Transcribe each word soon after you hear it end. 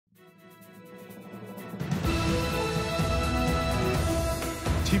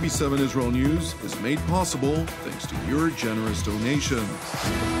TV7 Israel News is made possible thanks to your generous donations.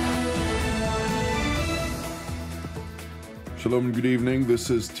 Shalom and good evening. This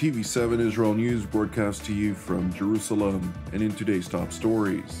is TV7 Israel News broadcast to you from Jerusalem. And in today's top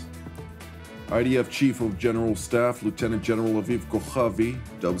stories, IDF Chief of General Staff Lieutenant General Aviv Kochavi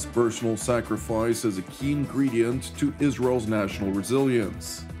dubs personal sacrifice as a key ingredient to Israel's national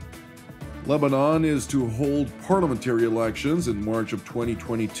resilience. Lebanon is to hold parliamentary elections in March of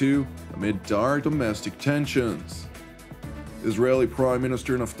 2022 amid dire domestic tensions. Israeli Prime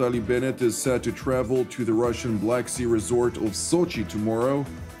Minister Naftali Bennett is set to travel to the Russian Black Sea resort of Sochi tomorrow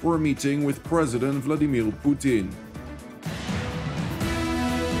for a meeting with President Vladimir Putin.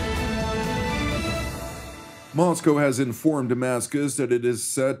 Moscow has informed Damascus that it is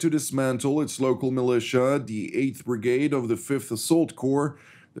set to dismantle its local militia, the 8th Brigade of the 5th Assault Corps,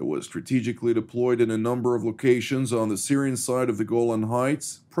 that was strategically deployed in a number of locations on the Syrian side of the Golan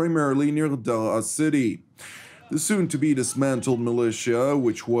Heights, primarily near Daraa city. The soon-to-be dismantled militia,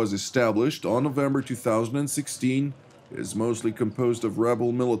 which was established on November 2016, is mostly composed of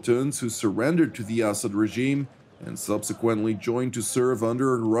rebel militants who surrendered to the Assad regime and subsequently joined to serve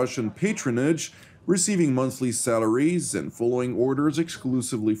under Russian patronage, receiving monthly salaries and following orders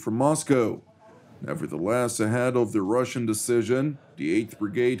exclusively from Moscow. Nevertheless, ahead of the Russian decision, the 8th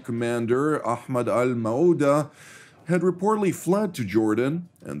Brigade commander Ahmad al-Mauda had reportedly fled to Jordan,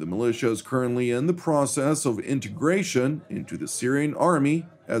 and the militia is currently in the process of integration into the Syrian army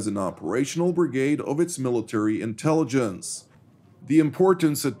as an operational brigade of its military intelligence. The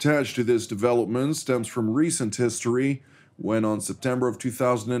importance attached to this development stems from recent history, when on September of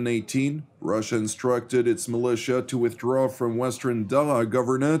 2018, Russia instructed its militia to withdraw from western Daraa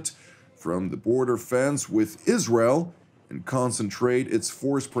governorate from the border fence with Israel and concentrate its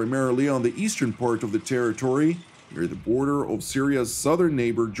force primarily on the eastern part of the territory near the border of Syria's southern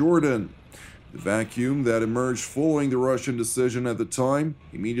neighbor Jordan. The vacuum that emerged following the Russian decision at the time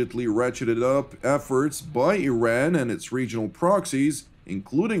immediately ratcheted up efforts by Iran and its regional proxies,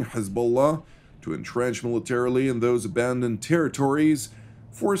 including Hezbollah, to entrench militarily in those abandoned territories,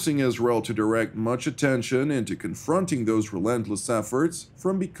 forcing Israel to direct much attention into confronting those relentless efforts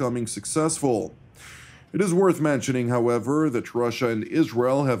from becoming successful. It is worth mentioning, however, that Russia and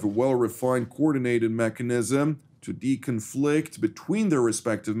Israel have a well-refined coordinated mechanism to deconflict between their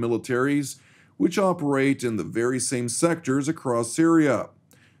respective militaries, which operate in the very same sectors across Syria.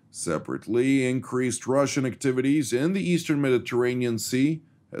 Separately, increased Russian activities in the eastern Mediterranean Sea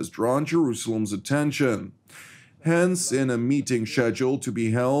has drawn Jerusalem's attention. Hence, in a meeting scheduled to be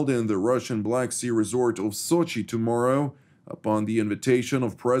held in the Russian Black Sea resort of Sochi tomorrow, upon the invitation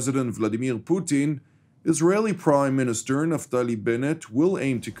of President Vladimir Putin, Israeli Prime Minister Naftali Bennett will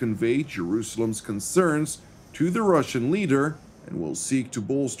aim to convey Jerusalem's concerns to the Russian leader and will seek to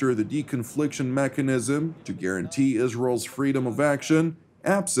bolster the deconfliction mechanism to guarantee Israel's freedom of action,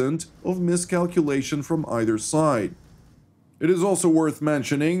 absent of miscalculation from either side. It is also worth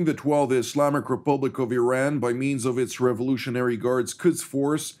mentioning that while the Islamic Republic of Iran, by means of its Revolutionary Guards Quds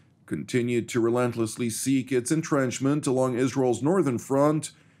Force, continued to relentlessly seek its entrenchment along Israel's northern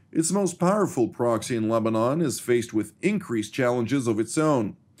front, its most powerful proxy in Lebanon is faced with increased challenges of its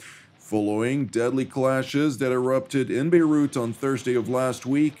own. Following deadly clashes that erupted in Beirut on Thursday of last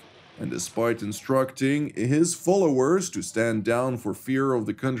week, and despite instructing his followers to stand down for fear of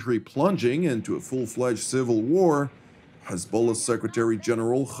the country plunging into a full-fledged civil war, Hezbollah Secretary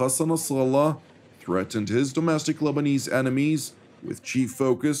General Hassan Nasrallah threatened his domestic Lebanese enemies, with chief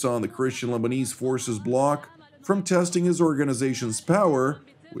focus on the Christian Lebanese Forces bloc, from testing his organization's power,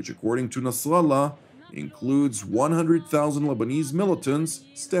 which according to Nasrallah includes 100,000 Lebanese militants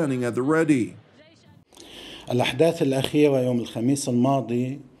standing at the ready. الأحداث الأخيرة يوم الخميس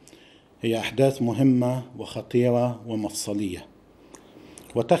الماضي هي أحداث مهمة وخطيرة ومفصلية،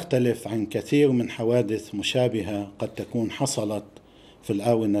 وتختلف عن كثير من حوادث مشابهة قد تكون حصلت في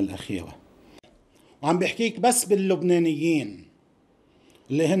الآونة الأخيرة. وعم بحكيك بس باللبنانيين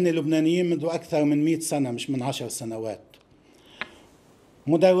اللي هن لبنانيين منذ أكثر من 100 سنة مش من 10 سنوات،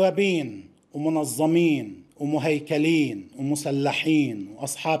 مدربين ومنظمين ومهيكلين ومسلحين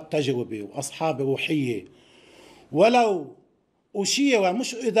وأصحاب تجربة وأصحاب روحية، ولو أشير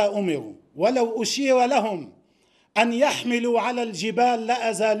مش إذا أمروا ولو أشير لهم أن يحملوا على الجبال لا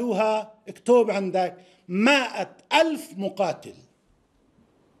أزالوها. اكتب عندك 100,000 مقاتل.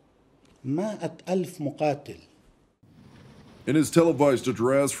 100,000 مقاتل. In his televised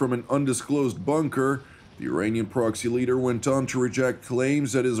address from an undisclosed bunker, the Iranian proxy leader went on to reject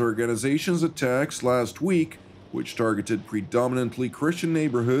claims that his organization's attacks last week, which targeted predominantly Christian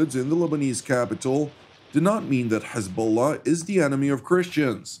neighborhoods in the Lebanese capital, did not mean that Hezbollah is the enemy of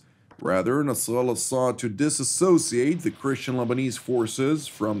Christians. Rather, Nasrallah sought to disassociate the Christian Lebanese forces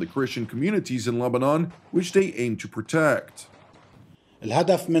from the Christian communities in Lebanon, which they aim to protect.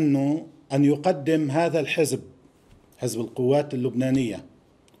 الهدف منه أن يقدم هذا الحزب حزب القوات اللبنانية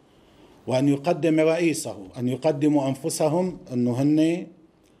وأن يقدم رئيسه أن يقدموا أنفسهم أنه هن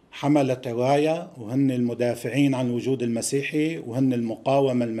حملة راية وهن المدافعين عن الوجود المسيحي وهن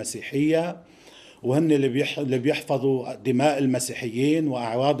المقاومة المسيحية وهن اللي بيحفظوا دماء المسيحيين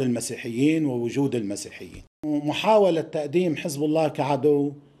وأعراض المسيحيين ووجود المسيحيين. محاولة تقديم حزب الله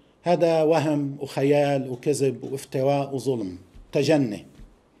كعدو هذا وهم وخيال وكذب وافتراء وظلم تجني.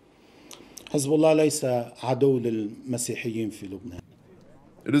 حزب الله ليس عدو للمسيحيين في لبنان.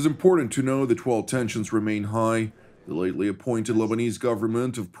 It is important to know that while tensions remain high, the lately appointed Lebanese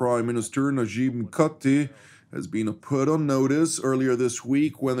government of Prime Minister Mikati has been put on notice earlier this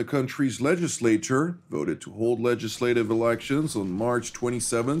week when the country's legislature voted to hold legislative elections on March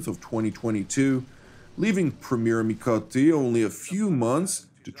 27th of 2022, leaving Premier Mikati only a few months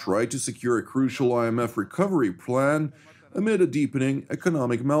to try to secure a crucial IMF recovery plan amid a deepening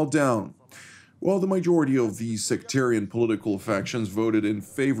economic meltdown. While the majority of these sectarian political factions voted in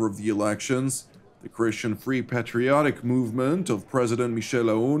favor of the elections, the Christian Free Patriotic Movement of President Michel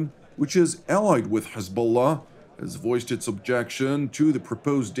Aoun, which is allied with Hezbollah, has voiced its objection to the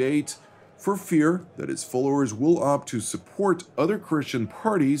proposed date for fear that its followers will opt to support other Christian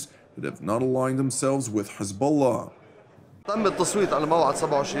parties that have not aligned themselves with Hezbollah. تم التصويت على موعد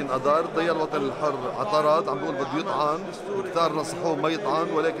 27 اذار، ضياء الوطن الحر اعترض عم بيقول بده يطعن، كثار نصحوه ما يطعن،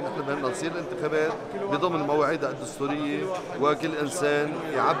 ولكن احنا بدنا تصير الانتخابات بضمن المواعيد الدستوريه وكل انسان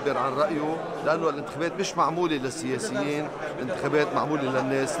يعبر عن رايه، لانه الانتخابات مش معموله للسياسيين، الانتخابات معموله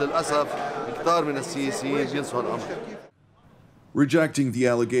للناس، للاسف كثار من السياسيين بينسوا الامر. Rejecting the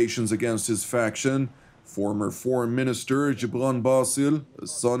allegations against his faction, former Foreign Minister Gibran Basil, a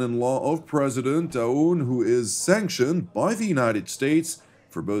son-in-law of President Aoun, who is sanctioned by the United States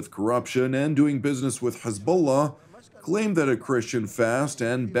for both corruption and doing business with Hezbollah, claimed that a Christian fast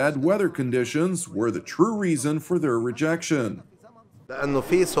and bad weather conditions were the true reason for their rejection. لأنه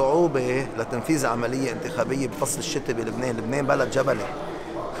في صعوبة لتنفيذ عملية انتخابية بفصل الشتاء بلبنان، لبنان بلد جبلي،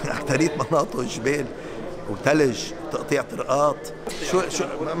 أكثرية مناطقه جبال وثلج وتقطيع طرقات، شو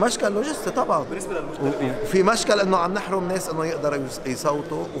مشكل لوجستي طبعا، وفي مشكل انه عم نحرم ناس انه يقدروا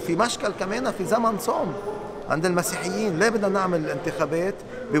يصوتوا، وفي مشكل كمان في زمن صوم عند المسيحيين، ليه بدنا نعمل انتخابات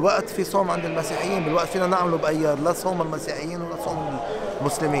بوقت في صوم عند المسيحيين؟ بالوقت فينا نعمله بأيار لا صوم المسيحيين ولا صوم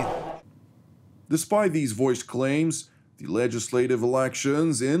المسلمين. Despite these voiced claims, the legislative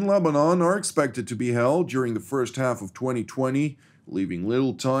elections in Lebanon are expected to be held during the first half of 2020, leaving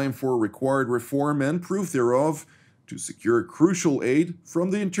little time for required reform and proof thereof to secure crucial aid from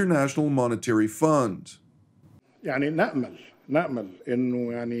the International Monetary Fund. يعني نأمل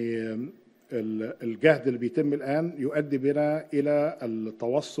إنه يعني الجهد اللي بيتم الآن يؤدي بنا إلى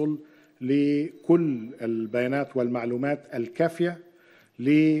التوصل لكل البيانات والمعلومات الكافية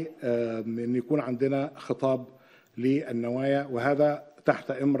لأن يكون عندنا خطاب للنوايا، وهذا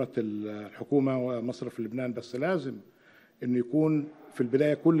تحت إمرة الحكومة ومصرف لبنان، بس لازم إنه يكون في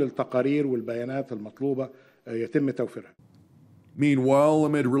البداية كل التقارير والبيانات المطلوبة يتم توفيرها. Meanwhile,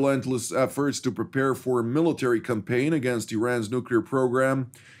 amid relentless efforts to prepare for a military campaign against Iran's nuclear program,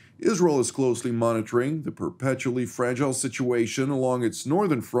 Israel is closely monitoring the perpetually fragile situation along its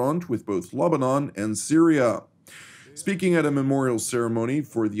northern front with both Lebanon and Syria. Speaking at a memorial ceremony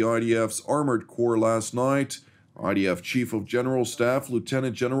for the IDF's armored corps last night, IDF Chief of General Staff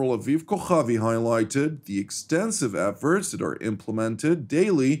Lieutenant General Aviv Kochavi highlighted the extensive efforts that are implemented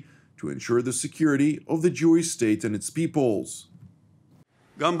daily to ensure the security of the Jewish state and its peoples.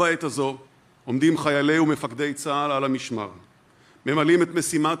 גם בעת הזו עומדים חיילי ומפקדי צה"ל על המשמר, ממלאים את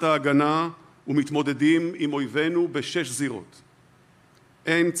משימת ההגנה ומתמודדים עם אויבינו בשש זירות.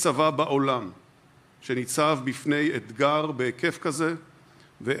 אין צבא בעולם שניצב בפני אתגר בהיקף כזה,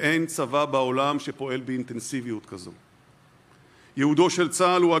 ואין צבא בעולם שפועל באינטנסיביות כזו. ייעודו של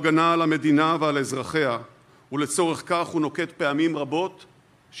צה"ל הוא הגנה על המדינה ועל אזרחיה, ולצורך כך הוא נוקט פעמים רבות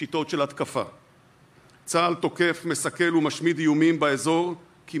שיטות של התקפה. צה"ל תוקף, מסכל ומשמיד איומים באזור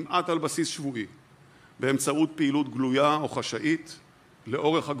כמעט על בסיס שבועי, באמצעות פעילות גלויה או חשאית,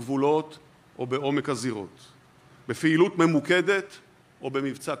 לאורך הגבולות או בעומק הזירות, בפעילות ממוקדת או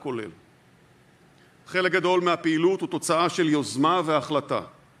במבצע כולל. חלק גדול מהפעילות הוא תוצאה של יוזמה והחלטה.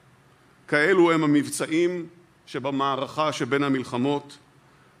 כאלו הם המבצעים שבמערכה שבין המלחמות.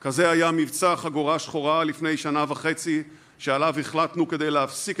 כזה היה מבצע חגורה שחורה לפני שנה וחצי, שעליו החלטנו כדי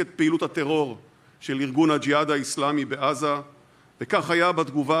להפסיק את פעילות הטרור של ארגון הג'יהאד האסלאמי בעזה, וכך היה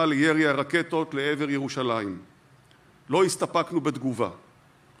בתגובה לירי הרקטות לעבר ירושלים. לא הסתפקנו בתגובה,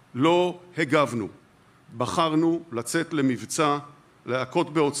 לא הגבנו, בחרנו לצאת למבצע,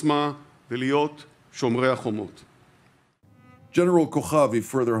 להכות בעוצמה ולהיות שומרי החומות. General Kochavi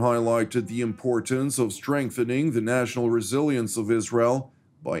further highlighted the importance of strengthening the national resilience of Israel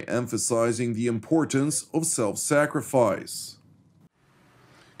by emphasizing the importance of self-sacrifice.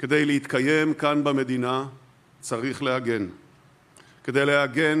 כדי להתקיים כאן במדינה צריך להגן. כדי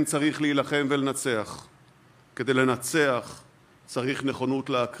להגן צריך להילחם ולנצח. כדי לנצח צריך נכונות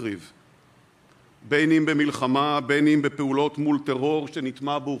להקריב. בין אם במלחמה, בין אם בפעולות מול טרור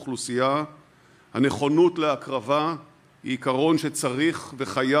שנטמע באוכלוסייה, הנכונות להקרבה היא עיקרון שצריך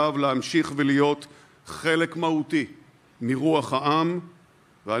וחייב להמשיך ולהיות חלק מהותי מרוח העם,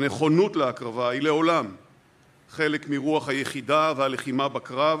 והנכונות להקרבה היא לעולם חלק מרוח היחידה והלחימה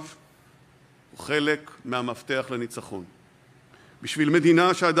בקרב, וחלק מהמפתח לניצחון. בשביל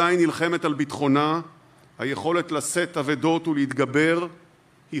מדינה שעדיין נלחמת על ביטחונה, היכולת לשאת אבדות ולהתגבר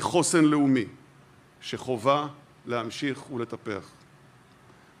היא חוסן לאומי, שחובה להמשיך ולטפח.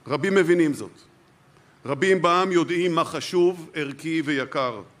 רבים מבינים זאת. רבים בעם יודעים מה חשוב, ערכי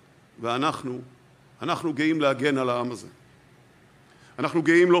ויקר, ואנחנו גאים להגן על העם הזה. אנחנו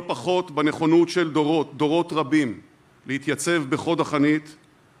גאים לא פחות בנכונות של דורות רבים, להתייצב בחוד החנית,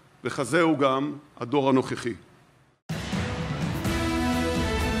 וכזהו גם הדור הנוכחי.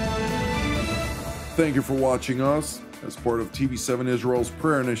 Thank you for watching us. As part of TV7 Israel's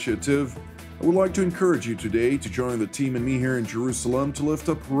prayer initiative, I would like to encourage you today to join the team and me here in Jerusalem to lift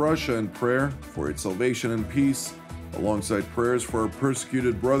up Russia in prayer for its salvation and peace, alongside prayers for our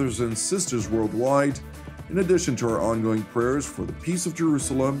persecuted brothers and sisters worldwide, in addition to our ongoing prayers for the peace of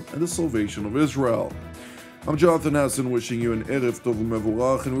Jerusalem and the salvation of Israel. I'm Jonathan Hassan wishing you an Erev Tov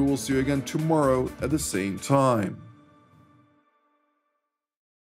Mevorach, and we will see you again tomorrow at the same time.